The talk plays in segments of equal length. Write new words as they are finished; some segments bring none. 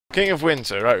King of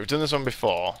Winter. Right, we've done this one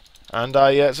before. And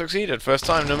I succeeded. First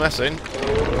time, no messing.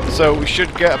 So we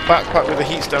should get a backpack with a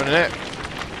heat stone in it.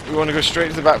 We want to go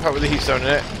straight to the backpack with the heat stone in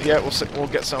it. Yeah, we'll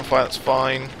get some fire, that's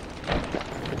fine.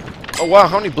 Oh wow,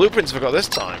 how many blueprints have I got this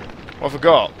time? What have I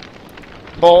got?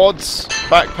 Boards,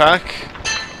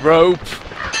 backpack, rope,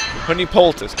 honey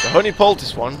poultice. The honey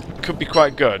poultice one could be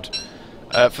quite good.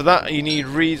 For that you need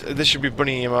this should be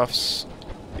bunny earmuffs.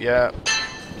 Yeah.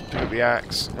 Pick up the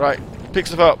axe. Right, pick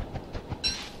stuff up.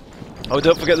 Oh,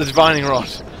 don't forget the divining rod.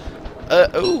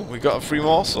 Oh, we got a free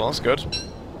morsel, that's good.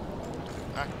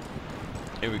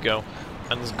 Here we go.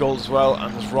 And there's gold as well,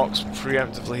 and there's rocks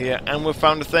preemptively here, and we've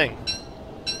found a thing.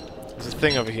 There's a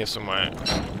thing over here somewhere.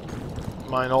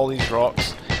 Mine all these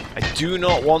rocks. I do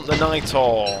not want the night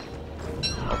ore.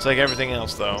 I'll take everything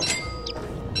else though.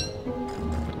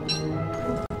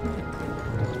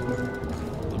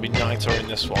 There'll be night ore in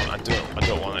this one. I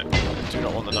don't want it. I do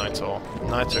not want the night ore.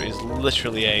 Night ore is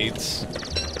literally AIDS.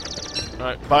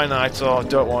 Right, bye night ore.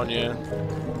 Don't want you.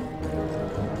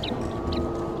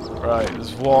 Right,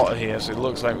 there's water here, so it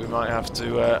looks like we might have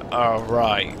to. Oh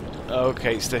right.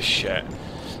 Okay, it's this shit.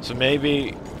 So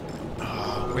maybe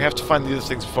we have to find the other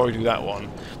things before we do that one.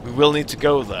 We will need to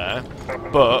go there,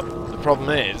 but the problem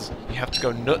is you have to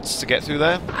go nuts to get through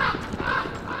there.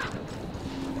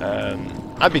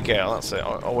 Abigail, that's it.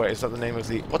 Oh wait, is that the name of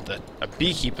the a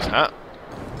beekeeper's hat?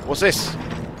 What's this?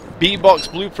 Bee box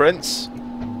blueprints,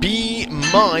 bee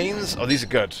mines. Oh, these are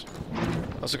good.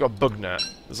 I also got bug net.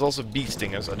 There's also bee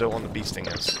stingers. I don't want the bee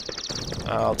stingers.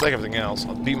 I'll take everything else.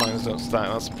 Bee mines don't stack.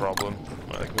 That's the problem.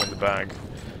 Well, they can go in the bag.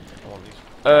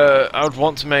 I would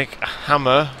want to make a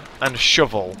hammer and a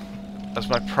shovel as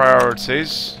my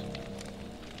priorities.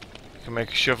 I can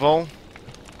make a shovel.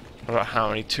 What about how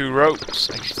many? 2 ropes.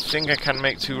 I think I can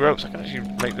make 2 ropes. I can actually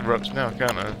make the ropes now,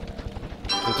 can't I?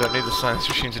 I don't need the science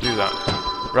machine to do that.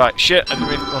 Right, shit, I didn't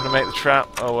really want to make the trap.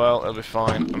 Oh well, it'll be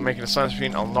fine. I'm making a science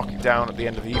machine, I'll knock it down at the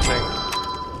end of the evening.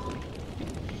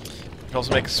 I can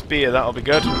also make a spear, that'll be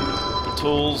good.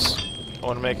 Tools. I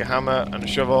want to make a hammer and a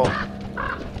shovel.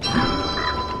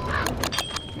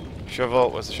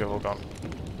 Shovel, where's the shovel gone?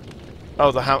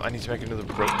 Oh, the hammer, I need to make another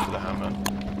rope for the hammer.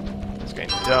 It's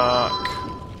getting dark.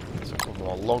 There's a couple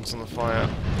more logs on the fire.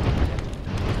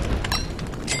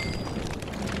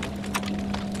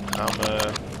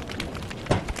 Hammer.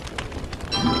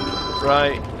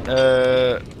 Right,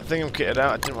 I think I'm kitted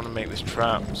out. I didn't want to make this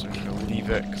trap, so I'm just going to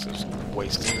leave it because it's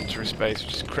wasting inventory space,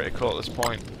 which is critical at this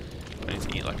point. I need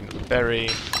to eat like another berry.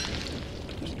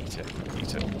 Just eat it.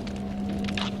 Eat it.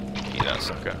 Eat that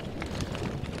sucker.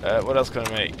 What else can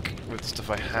I make with the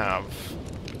stuff I have?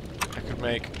 I could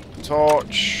make a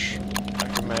torch. I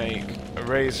could make a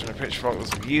razor and a pitchfork.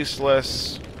 Those are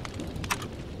useless.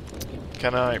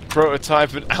 Can I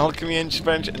prototype an alchemy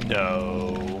bench?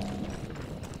 No.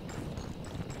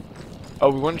 Oh,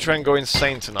 we want to try and go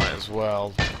insane tonight as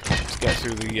well to get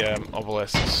through the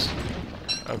obelisks.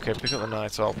 Okay, pick up the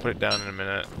night. I'll put it down in a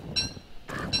minute.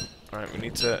 Alright, we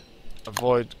need to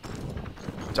avoid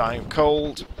dying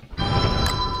cold.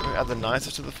 Can we add the night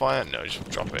to the fire? No, just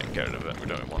drop it and get rid of it. We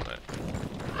don't want it.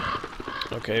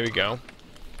 Okay, here we go.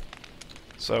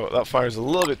 So that fire is a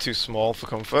little bit too small for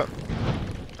comfort.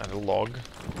 Add a log.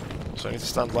 So I need to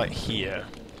stand like here.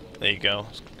 There you go.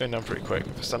 It's going down pretty quick.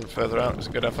 If I stand further out, does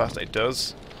it go down fast? It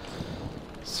does.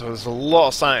 So there's a lot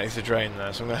of sanity to drain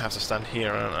there, so I'm going to have to stand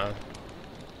here, aren't I?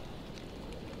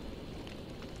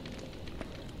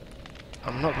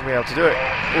 I'm not going to be able to do it.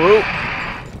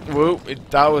 Whoop! Whoop!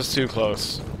 That was too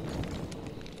close.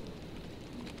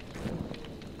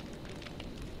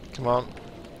 Come on.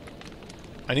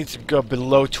 I need to go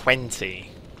below 20.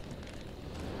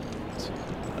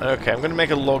 Okay, I'm going to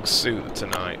make a log suit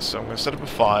tonight, so I'm going to set up a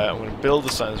fire, I'm going to build the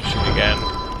science machine again.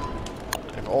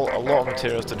 I have a lot of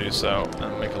materials to do so,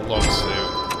 and make a log suit.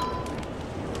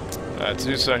 To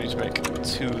do so I need to make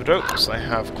 2 ropes. I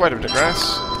have quite a bit of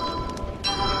grass.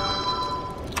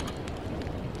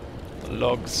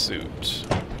 Log suit.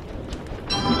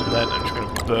 And then I'm just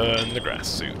going to burn the grass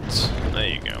suit. There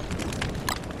you go.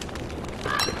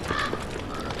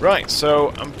 Right,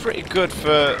 so I'm pretty good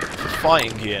for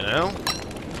fighting here now.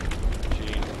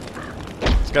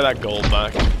 Get that gold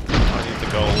back. I need the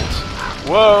gold.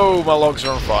 Whoa! My logs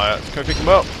are on fire. Can I pick them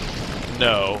up?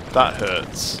 No. That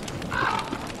hurts.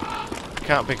 I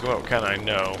can't pick them up, can I?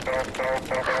 No.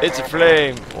 It's a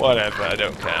flame! Whatever, I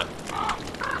don't care.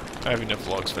 I have enough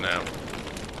logs for now.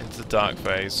 Into the dark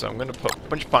phase, so I'm going to put a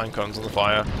bunch of pine cones on the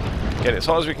fire. Get it as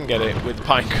hot as we can get it, with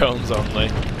pine cones only.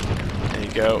 There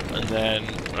you go. And then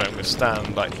I'm going to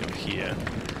stand like here.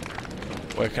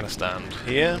 Where can I stand?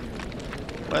 Here?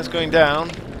 Well, it's going down,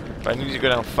 but I need to go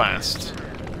down fast.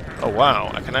 Oh wow,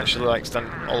 I can actually like stand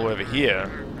all the way over here.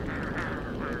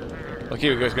 Look,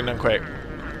 here we go, it's going down quick.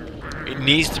 It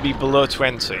needs to be below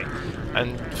 20.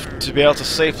 And to be able to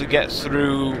safely get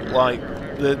through, like,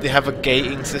 they have a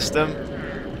gating system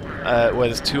where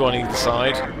there's 2 on either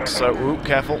side. So, ooh,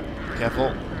 careful,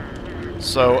 careful.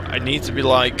 So I need to be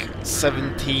like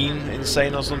 17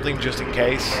 insane or something just in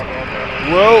case.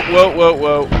 Whoa, whoa, whoa,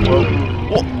 whoa,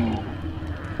 whoa.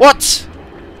 What?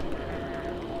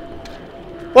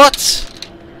 What?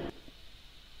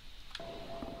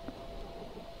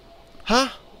 Huh?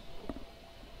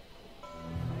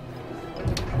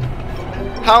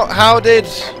 How did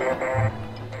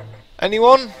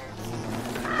anyone?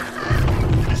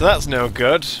 So that's no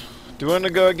good. Do we want to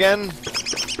go again?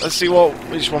 Let's see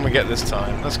which one we get this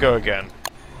time. Let's go again.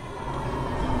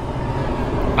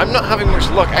 I'm not having much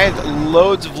luck. I had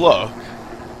loads of luck.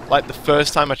 Like the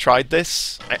first time I tried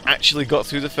this, I actually got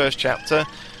through the first chapter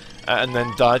and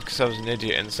then died because I was an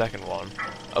idiot in the second one.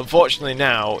 Unfortunately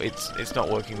now, it's not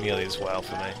working nearly as well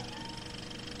for me.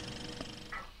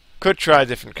 Could try a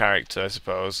different character, I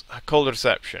suppose. Cold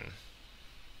Reception.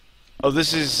 Oh,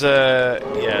 this is,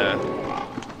 yeah.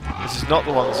 This is not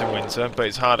the one that's in winter, but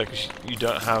it's harder because you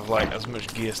don't have like as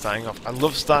much gear starting off. I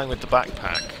love starting with the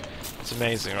backpack. It's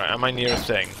amazing, right? Am I near a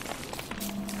thing?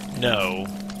 No.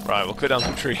 Right, we'll cut down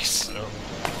some trees. So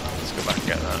let's go back and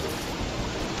get that.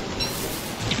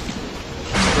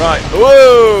 Right.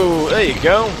 Whoa! There you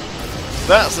go.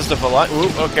 That's the stuff I like. Ooh,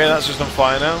 okay, that's just on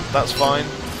fire now. That's fine.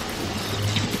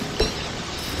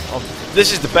 Oh,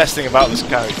 this is the best thing about this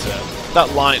character.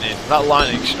 That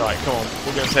lightning strike. Come on,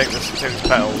 we're going to take these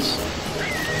petals.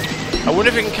 I wonder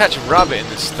if we can catch a rabbit in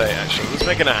this state, actually. Let's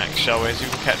make an axe, shall we, so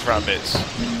we can catch rabbits.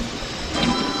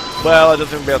 Well, I don't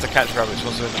think we'll be able to catch rabbits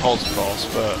once we're in the halls, of course,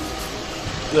 but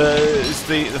it's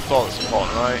the thought that's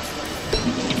important, right?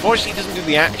 Unfortunately, he doesn't do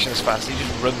the action as fast, he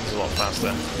just runs a lot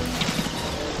faster.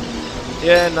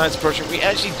 Yeah, night's approaching. We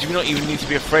actually do not even need to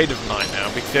be afraid of night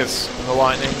now, because the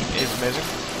lightning is amazing.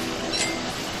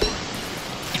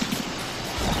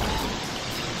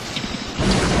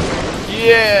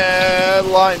 Yeah,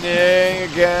 lightning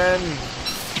again.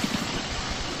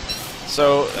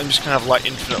 So I'm just gonna have like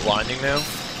infinite lightning now,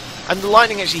 and the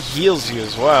lightning actually heals you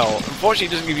as well. Unfortunately,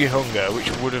 it doesn't give you hunger,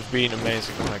 which would have been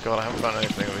amazing. Oh my god, I haven't found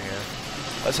anything over here.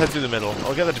 Let's head through the middle.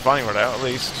 I'll get the divine rod out at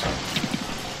least.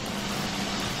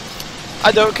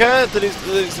 I don't care that it's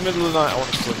the middle of the night. I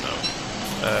want to swim though.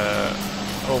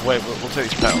 Oh wait, we'll take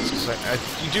these petals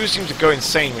because you do seem to go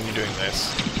insane when you're doing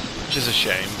this, which is a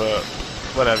shame, but.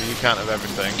 Whatever, you can't have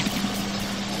everything.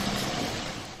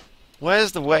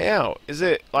 Where's the way out? Is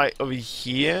it, like, over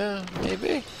here,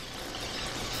 maybe?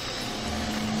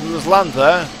 There's land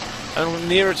there, and we're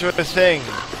nearer to a thing.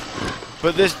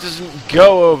 But this doesn't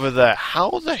go over there.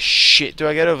 How the shit do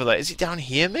I get over there? Is it down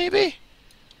here, maybe?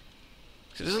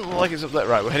 It doesn't look like it's up there.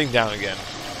 Right, we're heading down again.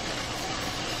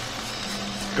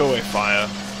 Go away, fire.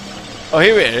 Oh,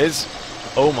 here it is.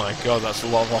 Oh my god, that's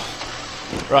lava.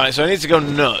 Right, so I need to go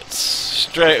nuts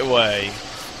straight away.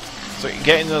 So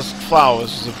getting those flowers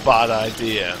was a bad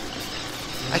idea.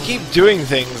 I keep doing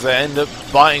things that end up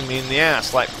biting me in the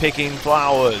ass, like picking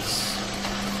flowers.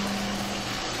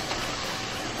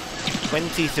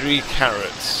 23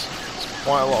 carrots. It's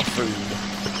quite a lot of food.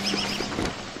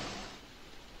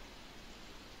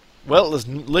 Well, there's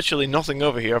literally nothing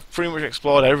over here. I've pretty much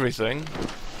explored everything.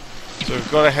 So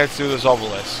we've got to head through those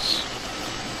obelisks.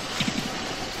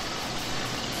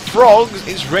 Frogs?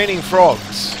 It's raining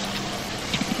frogs.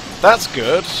 That's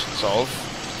good, sort of.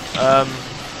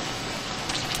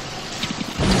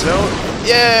 So,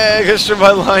 yeah, goes through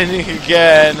my lightning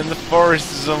again, and the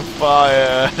forest is on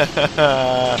fire.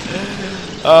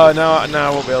 Oh, now I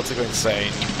won't be able to go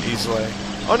insane easily.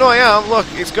 Oh no, I am. Look,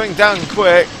 it's going down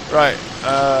quick. Right.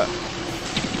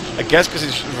 I guess because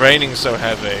it's raining so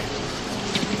heavy.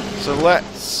 So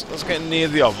let's get near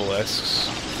the obelisks.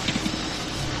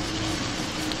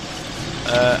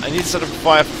 I need to set up a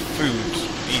fire for food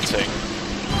eating.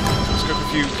 Let's cook a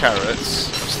few carrots.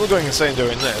 I'm still going insane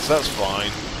doing this, that's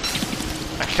fine.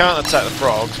 I can't attack the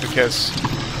frogs because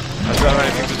I don't have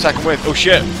anything to attack them with. Oh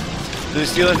shit! Did they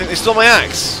steal anything? They stole my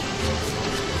axe!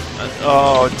 And,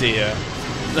 oh dear.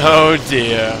 Oh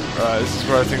dear. Right, this is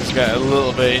where things get a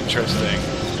little bit interesting.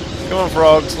 Come on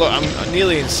frogs, look, I'm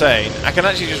nearly insane. I can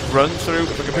actually just run through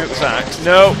if I can pick up this axe.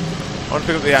 No! I want to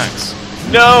pick up the axe.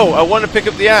 No! I want to pick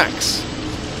up the axe!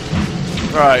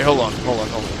 Right, hold on.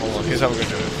 Here's how we're going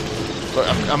to do it. Look,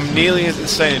 I'm nearly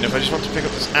insane enough. I just want to pick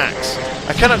up this axe.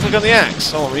 I cannot click on the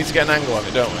axe. Hold on, we need to get an angle on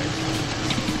it, don't we?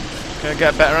 Can I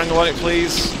get a better angle on it,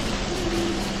 please?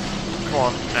 Come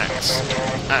on, axe.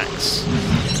 Axe.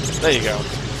 There you go.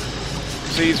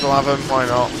 Seeds, we'll have them. Why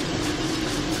not?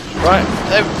 Right.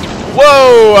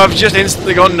 Whoa! I've just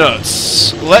instantly gone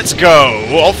nuts. Let's go.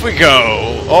 Off we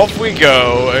go. Off we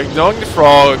go. Ignoring the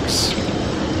frogs.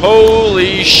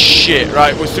 Holy shit.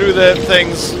 Right, we're through the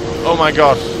things. Oh my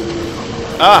god.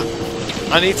 Ah!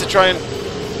 I need to try and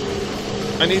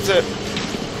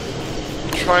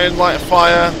light a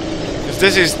fire. Because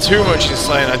this is too much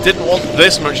insane. I didn't want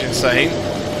this much insane.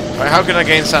 Right, how can I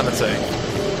gain sanity?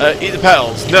 Eat the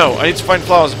petals. No, I need to find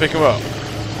flowers and pick them up.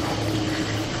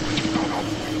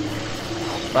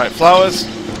 Right, flowers.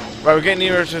 Right, we're getting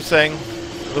nearer to a thing.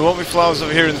 There won't be flowers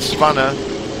over here in the savannah.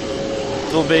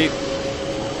 There'll be...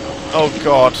 Oh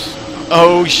god.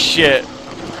 Oh shit.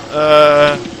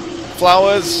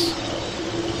 Flowers.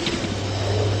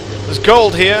 There's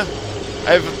gold here.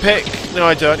 I have a pick. No,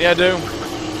 I don't. Yeah, I do.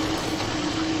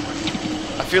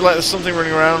 I feel like there's something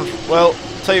running around. Well,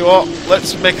 tell you what.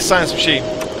 Let's make a science machine,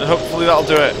 and hopefully that'll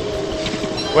do it.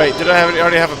 Wait, did I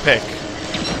already have a pick?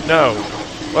 No.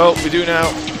 Well, we do now.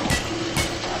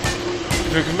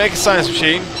 If we can make a science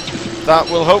machine, that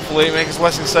will hopefully make us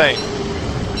less insane.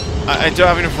 I don't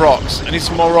have enough rocks. I need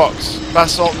some more rocks.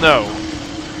 Basalt, no.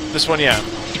 This one, yeah.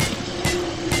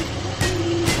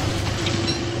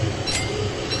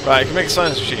 Right, I can make a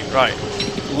science machine. Right.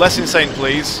 Less insane,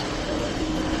 please.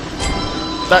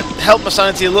 That helped my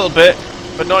sanity a little bit,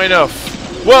 but not enough.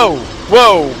 Whoa!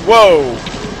 Whoa! Whoa!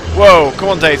 Whoa! Come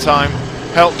on, daytime.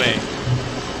 Help me.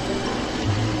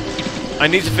 I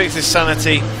need to fix this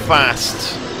sanity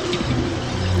fast.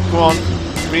 Come on.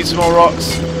 We need some more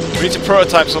rocks. We need to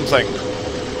prototype something.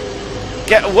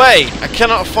 Get away! I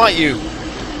cannot fight you.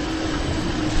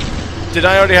 Did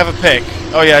I already have a pick?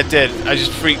 Oh yeah, I did. I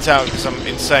just freaked out because I'm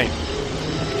insane.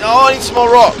 Oh, I need some more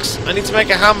rocks. I need to make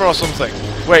a hammer or something.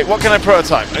 Wait, what can I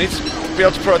prototype? I need to be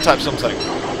able to prototype something.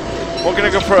 What can I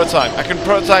go prototype? I can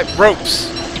prototype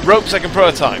ropes. Ropes I can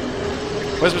prototype.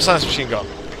 Where's my science machine gone?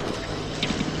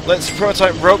 Let's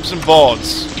prototype ropes and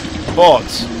boards.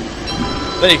 Boards.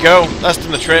 There you go. That's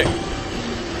done the trick.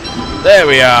 There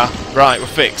we are. Right, we're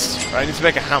fixed. Right, I need to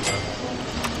make a hammer.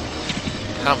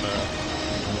 Hammer.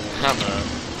 Hammer.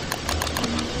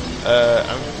 I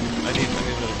need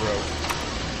another rope.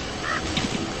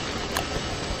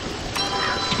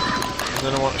 And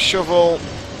then I want a shovel.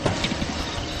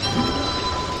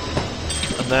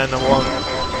 And then I want...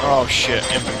 Oh shit,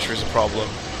 inventory's a problem.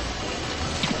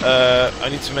 I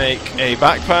need to make a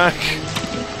backpack.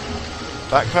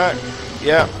 Backpack?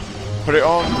 Yeah. Put it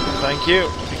on. Thank you.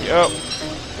 Pick it up.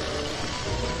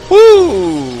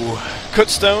 Woo!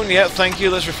 Cutstone, yeah, thank you.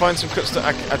 Let's refine some cutstone.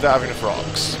 I don't have enough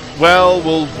rocks. Well,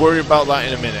 we'll worry about that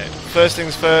in a minute. First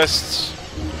things first.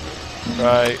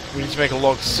 Right, we need to make a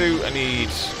log suit. I need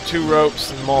 2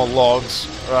 ropes and more logs.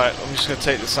 Right, I'm just going to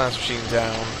take the science machine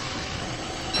down.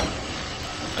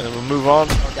 And then we'll move on.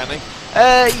 Organic.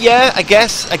 Yeah, I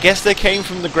guess they came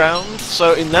from the ground.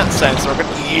 So in that sense, they're going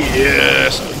to...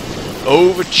 Yes!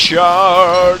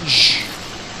 Overcharge!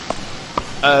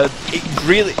 It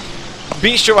really...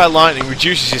 Being struck by lightning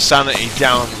reduces your sanity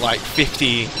down like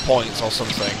 50 points or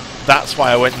something. That's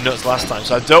why I went nuts last time.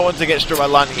 So I don't want to get struck by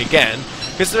lightning again,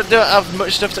 because I don't have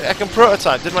much stuff that I can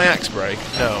prototype. Did my axe break?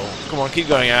 No. Come on, keep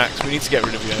going, axe. We need to get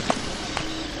rid of you.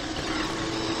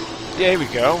 Yeah, here we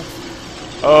go.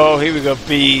 Oh, here we go.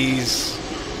 Bees.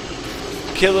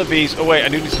 Killer bees. Oh wait, I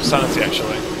do need some sanity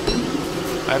actually.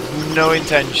 I have no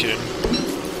intention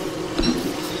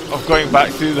of going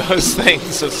back through those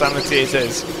things, so sanity it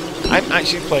is. I'm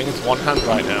actually playing with one hand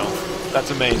right now. That's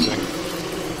amazing.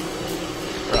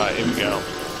 Right, here we go.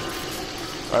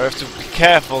 Right, we have to be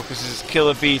careful because this is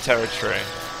killer bee territory.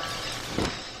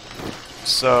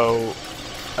 So,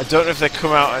 I don't know if they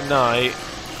come out at night.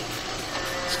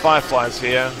 There's fireflies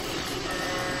here.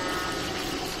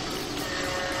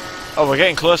 Oh, we're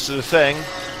getting close to the thing.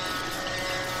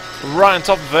 Right on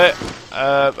top of it.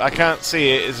 I can't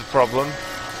see it is a problem.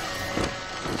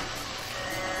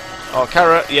 Oh,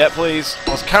 carrot, yeah, please.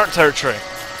 Oh, it's carrot territory.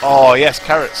 Oh, yes,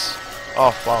 carrots.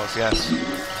 Oh, flowers, yes.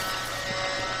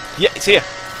 Yeah, it's here.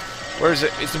 Where is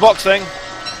it? It's the box thing.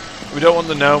 We don't want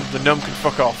the gnome. The gnome can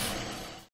fuck off.